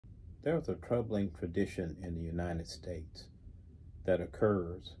There's a troubling tradition in the United States that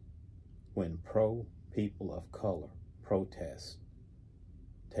occurs when pro-people of color protests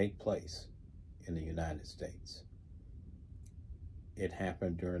take place in the United States. It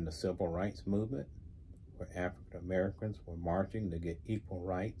happened during the Civil Rights Movement, where African Americans were marching to get equal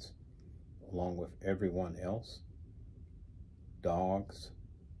rights along with everyone else. Dogs,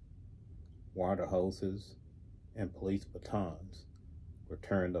 water hoses, and police batons were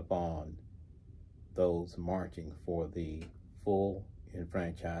turned upon those marching for the full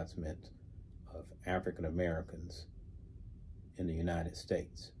enfranchisement of African Americans in the United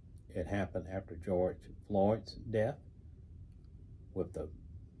States. It happened after George Floyd's death with the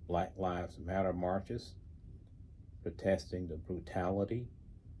Black Lives Matter marches protesting the brutality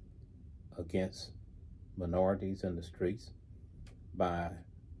against minorities in the streets by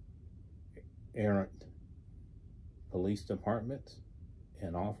errant police departments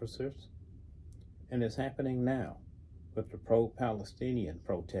and officers. And it's happening now with the pro-Palestinian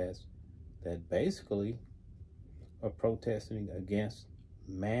protests that basically are protesting against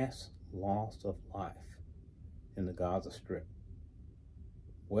mass loss of life in the Gaza Strip.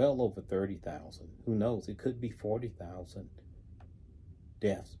 Well over 30,000. Who knows? It could be 40,000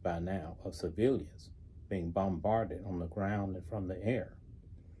 deaths by now of civilians being bombarded on the ground and from the air.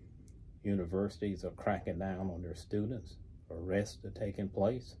 Universities are cracking down on their students. Arrests are taking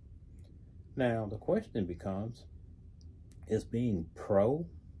place. Now, the question becomes, is being pro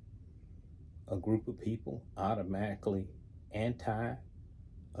a group of people automatically anti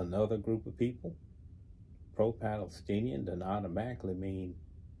another group of people? Pro-Palestinian doesn't automatically mean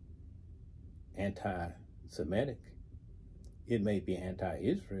anti-Semitic. It may be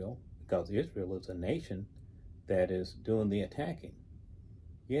anti-Israel because Israel is a nation that is doing the attacking.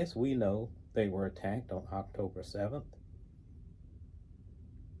 Yes, we know they were attacked on October 7th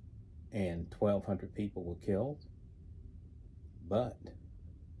and 1,200 people were killed, but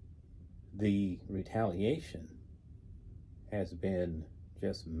the retaliation has been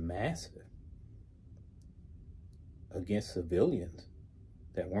just massive against civilians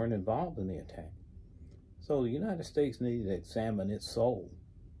that weren't involved in the attack. So the United States needs to examine its soul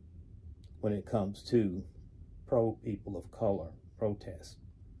when it comes to pro-people of color protests.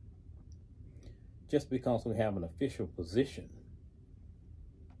 Just because we have an official position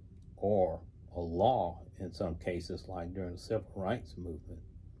or a law in some cases, like during the Civil Rights Movement,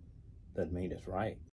 doesn't mean it's right.